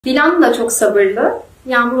Dilan da çok sabırlı.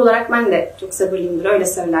 Yağmur olarak ben de çok sabırlıyımdır, öyle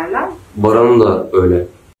söylerler. Baran'ın da öyle.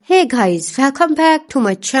 Hey guys, welcome back to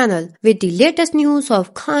my channel with the latest news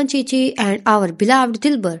of Khan Chichi and our beloved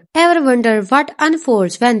Dilbar. Ever wonder what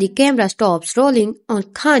unfolds when the camera stops rolling on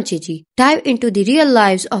Khan Chichi? Dive into the real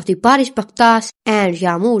lives of the Barış Baktas and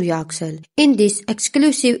Yağmur Yüksel in this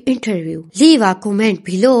exclusive interview. Leave a comment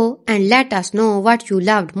below and let us know what you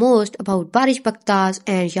loved most about Barış Baktas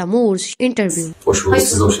and Yağmur's interview. Hoş bulduk,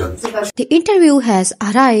 siz hoş geldiniz. The interview has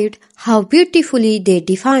arrived, how beautifully they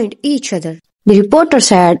defined each other. The reporter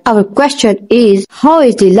said, our question is, how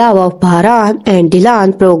is the love of Baran and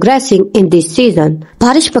Dilan progressing in this season?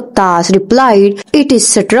 Barış Baktas replied, it is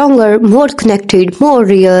stronger, more connected, more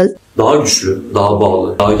real. Daha güçlü, daha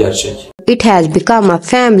bağlı, daha gerçek. It has become a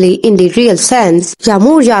family in the real sense.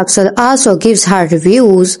 Yağmur Yüksel also gives her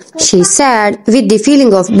reviews. She said, with the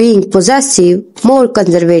feeling of being possessive, more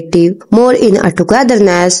conservative, more in a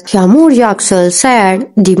togetherness. Yağmur Yüksel said,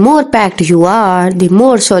 the more packed you are, the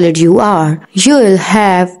more solid you are. You will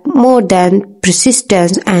have more than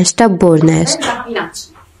persistence and stubbornness.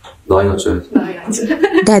 Daha inatçı,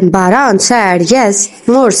 evet. Then Baran said, yes,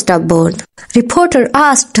 more stubborn. Reporter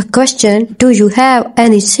asked the question, do you have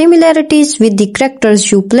any similarities with the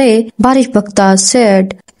characters you play? Barış Baktas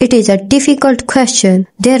said, it is a difficult question.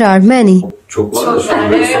 There are many. Çok var da şu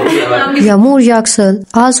an. Yağmur Yüksel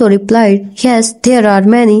also replied, yes, there are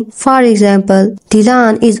many. For example,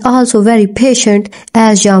 Dilan is also very patient.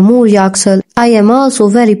 As Yağmur Yüksel, I am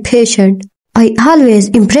also very patient. I always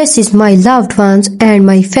embraces my loved ones and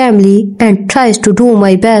my family and tries to do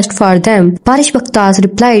my best for them. Barış Baktas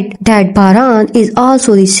replied that Baran is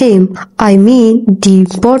also the same. I mean the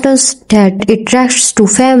importance that it rests to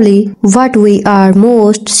family, what we are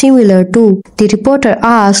most similar to. The reporter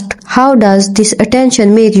asked, how does this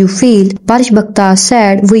attention make you feel? Barış Baktas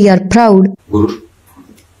said, we are proud. Gurur.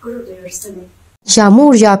 Gurur duyuyoruz tabii.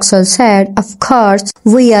 Yağmur Yüksel said, of course,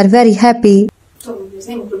 we are very happy. Çok mutluyuz,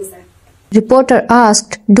 ne mutlu bize. Reporter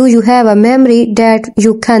asked, do you have a memory that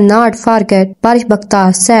you cannot forget? Barış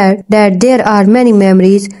Baktas said that there are many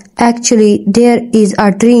memories. Actually, there is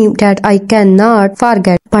a dream that I cannot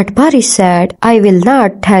forget. But Barış said, I will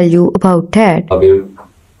not tell you about that. Benim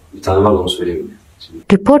bir tane var, onu söyleyeyim.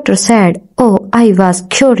 Reporter said, oh, I was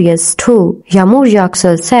curious too. Yağmur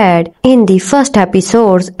Yüksel said, in the first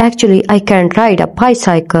episodes, actually I can ride a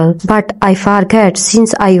bicycle, but I forget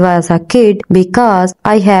since I was a kid because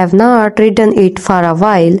I have not ridden it for a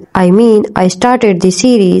while. I mean, I started the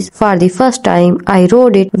series for the first time. I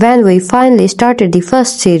rode it when we finally started the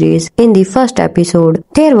first series. In the first episode,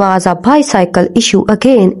 there was a bicycle issue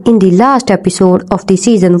again in the last episode of the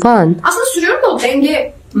season 1. Aslında sürüyorum da o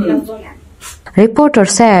denge biraz zor yani. Reporter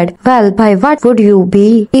said, well, by what would you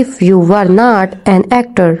be if you were not an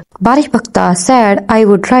actor? Barış Baktas said, I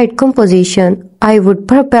would write composition. I would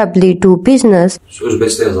probably do business. Söz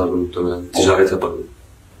beste yazardım muhtemelen. Ticaret yapardım.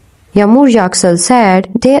 Yağmur Yüksel said,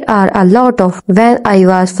 there are a lot of when I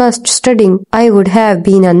was first studying, I would have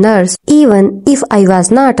been a nurse. Even if I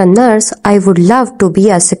was not a nurse, I would love to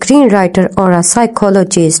be a screenwriter or a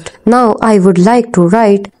psychologist. Now I would like to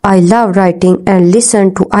write. I love writing and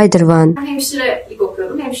listen to either one. Ben hemşirelik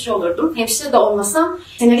okuyordum, hemşire olurdum. Hemşire de olmasam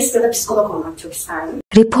senarist ya da psikolog olmak çok isterdim.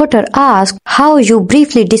 Reporter asked how you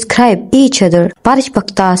briefly describe each other. Barış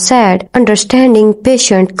Baktas said, understanding,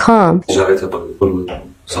 patient, calm. Ticaret yapardım.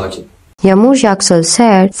 Sakin. Yağmur Yüksel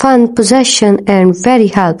said, fun, possession and very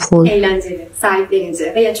helpful. Eğlenceli, sahiplenici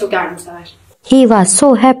ve çok yardımsever. He was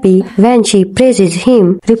so happy when she praises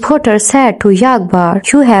him. Reporter said to Dilbar,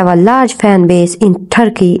 you have a large fan base in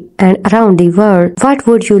Turkey and around the world. What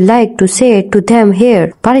would you like to say to them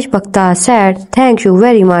here? Barış Baktas said, thank you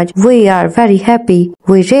very much. We are very happy.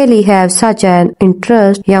 We really have such an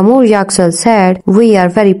interest. Yağmur Yüksel said, we are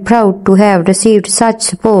very proud to have received such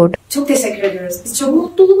support. Çok teşekkür ediyoruz. Biz çok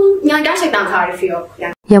mutluluğun yani gerçekten tarifi yok.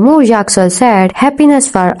 Yani. Yağmur Yüksel said,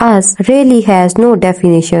 happiness for us really has no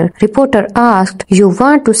definition. Reporter asked, you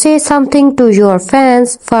want to say something to your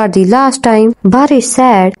fans for the last time? Barış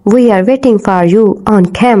said, we are waiting for you on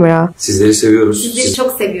camera. Sizleri seviyoruz. Sizleri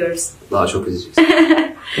çok seviyoruz. Daha çok izleyeceğiz.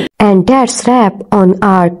 And that's wrap on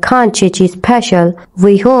our Khan Chichi special.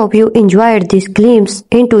 We hope you enjoyed this glimpse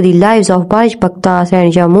into the lives of Barış Baktas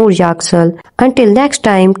and Yağmur Yüksel. Until next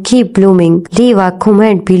time, keep blooming. Leave a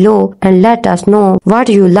comment below and let us know what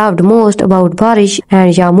you loved most about Barış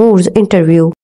and Yağmur's interview.